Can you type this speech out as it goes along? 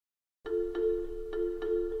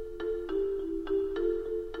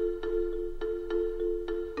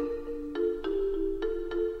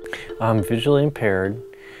I'm visually impaired.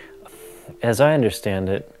 As I understand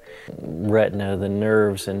it, retina, the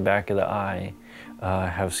nerves in back of the eye,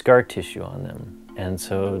 have scar tissue on them. And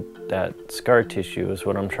so that scar tissue is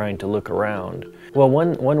what I'm trying to look around. Well,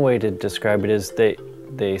 one way to describe it is they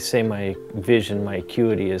say my vision, my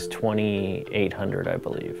acuity is 2800, I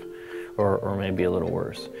believe, or maybe a little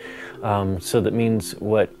worse. So that means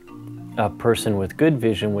what a person with good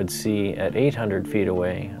vision would see at 800 feet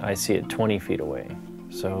away, I see it 20 feet away.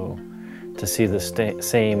 So to see the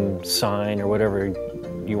same sign or whatever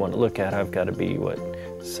you want to look at, I've got to be, what,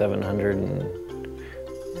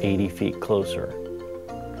 780 feet closer.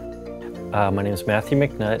 My name is Matthew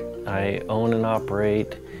McNutt. I own and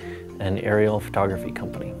operate an aerial photography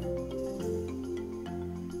company.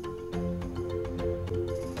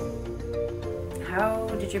 How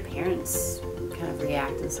did your parents kind of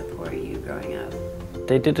react and support you growing up?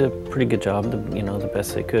 They did a pretty good job, the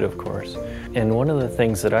best they could, of course. And one of the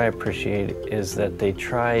things that I appreciate is that they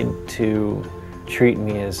tried to treat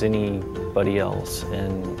me as anybody else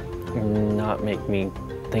and not make me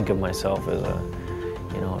think of myself as a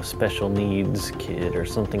special needs kid or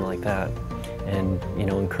something like that. And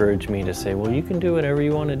encourage me to say, well, you can do whatever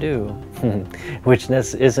you want to do, which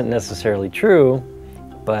isn't necessarily true,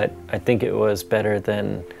 but I think it was better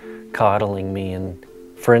than coddling me. And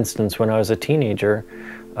for instance, when I was a teenager,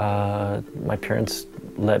 my parents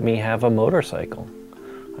let me have a motorcycle.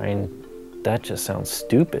 I mean, that just sounds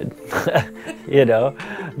stupid,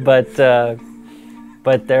 but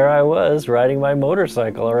there I was riding my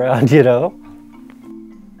motorcycle around,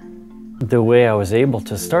 The way I was able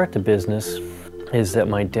to start the business is that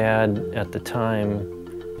my dad at the time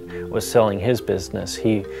was selling his business.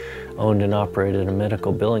 He owned and operated a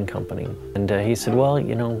medical billing company. And he said, well,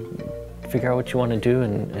 figure out what you want to do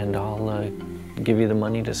and I'll give you the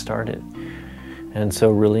money to start it. And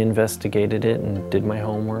so really investigated it and did my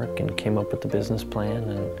homework and came up with the business plan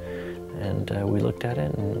and we looked at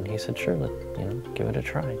it and he said, sure, give it a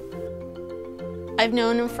try. I've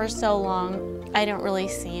known him for so long, I don't really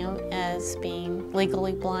see him as being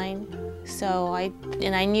legally blind. So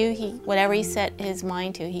I knew whatever he set his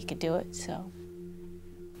mind to, he could do it, so.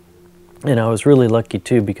 And I was really lucky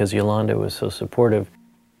too because Yolanda was so supportive.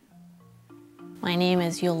 My name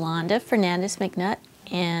is Yolanda Fernandez McNutt,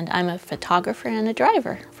 and I'm a photographer and a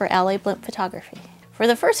driver for LA Blimp Photography. For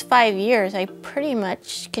the first 5 years, I pretty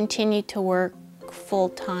much continued to work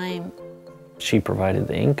full-time. She provided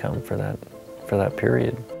the income for that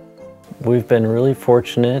period. We've been really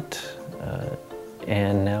fortunate,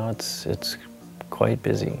 and now it's quite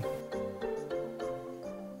busy.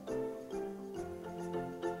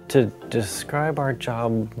 To describe our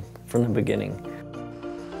job from the beginning,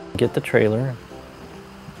 get the trailer,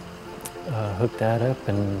 hook that up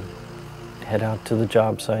and head out to the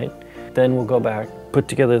job site. Then we'll go back, put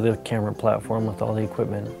together the camera platform with all the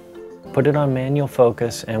equipment, put it on manual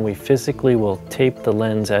focus, and we physically will tape the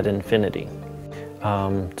lens at infinity.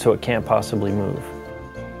 So it can't possibly move.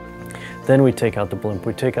 Then we take out the blimp.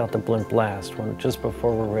 We take out the blimp last, just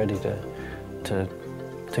before we're ready to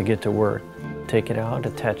get to work. Take it out,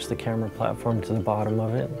 attach the camera platform to the bottom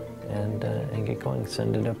of it, and get going.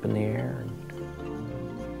 Send it up in the air.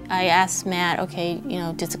 I asked Matt, okay,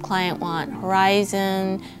 does the client want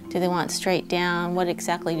horizon? Do they want straight down? What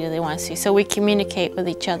exactly do they want to see? So we communicate with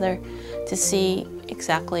each other to see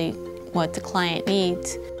exactly what the client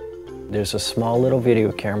needs. There's a small little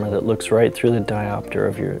video camera that looks right through the diopter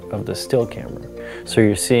of the still camera. So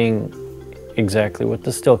you're seeing exactly what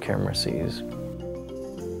the still camera sees.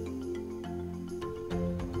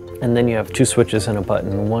 And then you have two switches and a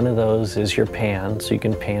button. One of those is your pan, so you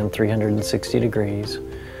can pan 360 degrees,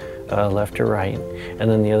 left or right. And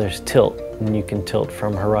then the other is tilt, and you can tilt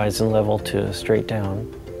from horizon level to straight down.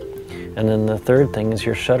 And then the third thing is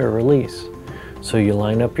your shutter release. So you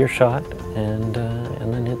line up your shot and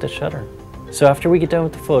then hit the shutter. So after we get done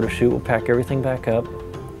with the photo shoot, we'll pack everything back up,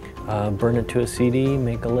 burn it to a CD,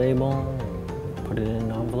 make a label, put it in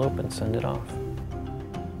an envelope and send it off.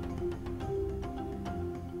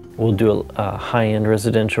 We'll do a high-end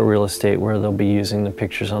residential real estate where they'll be using the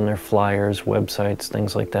pictures on their flyers, websites,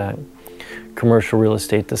 things like that. Commercial real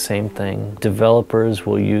estate, the same thing. Developers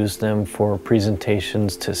will use them for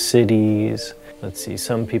presentations to cities. Let's see,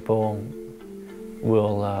 some people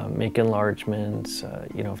will make enlargements,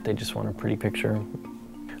 if they just want a pretty picture.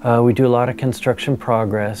 We do a lot of construction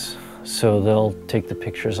progress, so they'll take the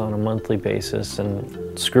pictures on a monthly basis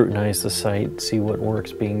and scrutinize the site, see what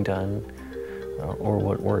work's being done or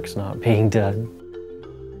what work's not being done.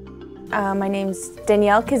 My name's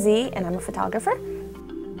Danielle Kazee, and I'm a photographer.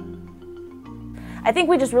 I think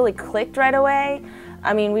we just really clicked right away.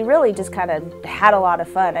 I mean, we really just kind of had a lot of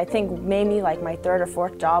fun. I think maybe like my third or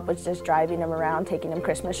fourth job was just driving him around, taking him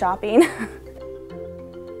Christmas shopping.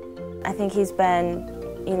 I think he's been,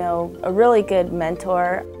 you know, a really good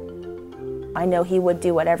mentor. I know he would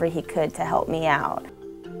do whatever he could to help me out.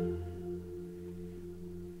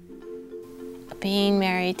 Being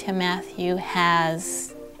married to Matthew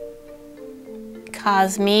has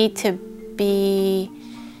caused me to be,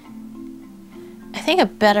 I think, a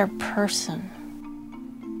better person.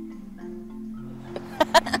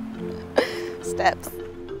 Steps.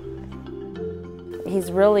 He's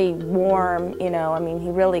really warm, you know, I mean, he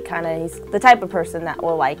really he's the type of person that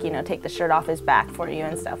will, like, you know, take the shirt off his back for you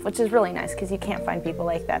and stuff, which is really nice because you can't find people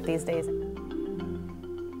like that these days.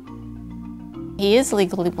 He is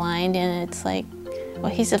legally blind, and it's like,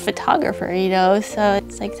 well, he's a photographer, you know, so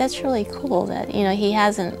it's like, that's really cool that, you know, he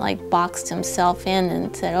hasn't like boxed himself in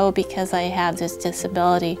and said, oh, because I have this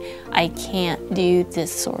disability, I can't do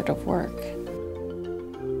this sort of work.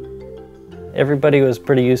 Everybody was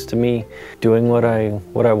pretty used to me doing what I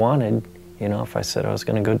wanted. You know, if I said I was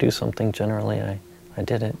going to go do something, generally I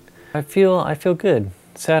did it. I feel good,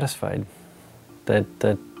 satisfied that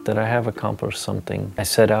I have accomplished something. I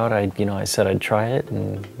set out, I said I'd try it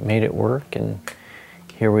and made it work, and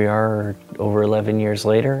here we are over 11 years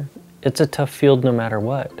later. It's a tough field no matter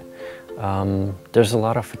what. There's a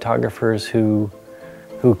lot of photographers who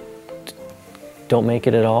don't make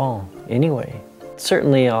it at all anyway.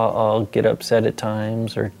 Certainly I'll get upset at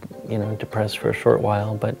times, or, you know, depressed for a short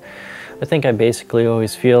while, but I think I basically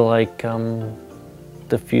always feel like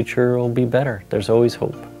the future will be better. There's always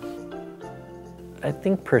hope. I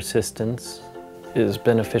think persistence is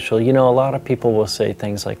beneficial. You know, a lot of people will say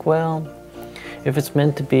things like, well, if it's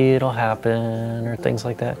meant to be, it'll happen, or things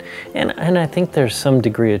like that. And I think there's some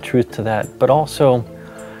degree of truth to that, but also,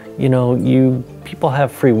 you know, people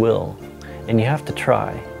have free will, and you have to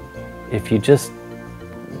try. If you just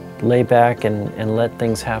lay back and let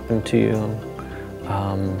things happen to you,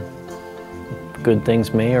 good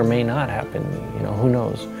things may or may not happen, you know, who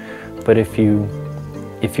knows. But if you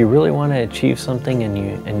really want to achieve something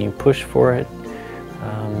and you push for it,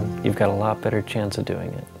 you've got a lot better chance of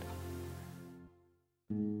doing it.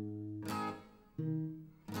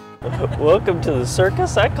 Welcome to the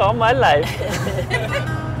circus I call my life.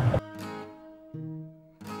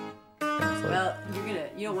 Well,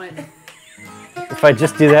 you don't want to. If I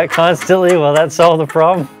just do that constantly, will that solve the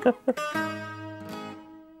problem?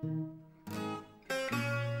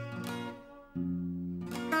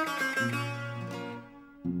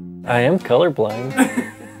 I am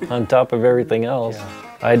colorblind on top of everything else.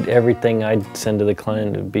 Yeah. Everything I'd send to the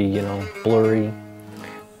client would be, you know, blurry,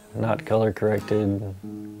 not color corrected.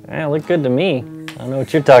 Yeah, look good to me. I don't know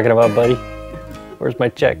what you're talking about, buddy. Where's my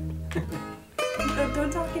check?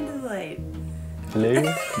 Don't talk into the light. Hello?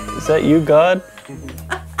 Is that you, God?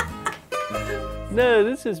 No,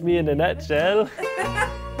 this is me in a nutshell.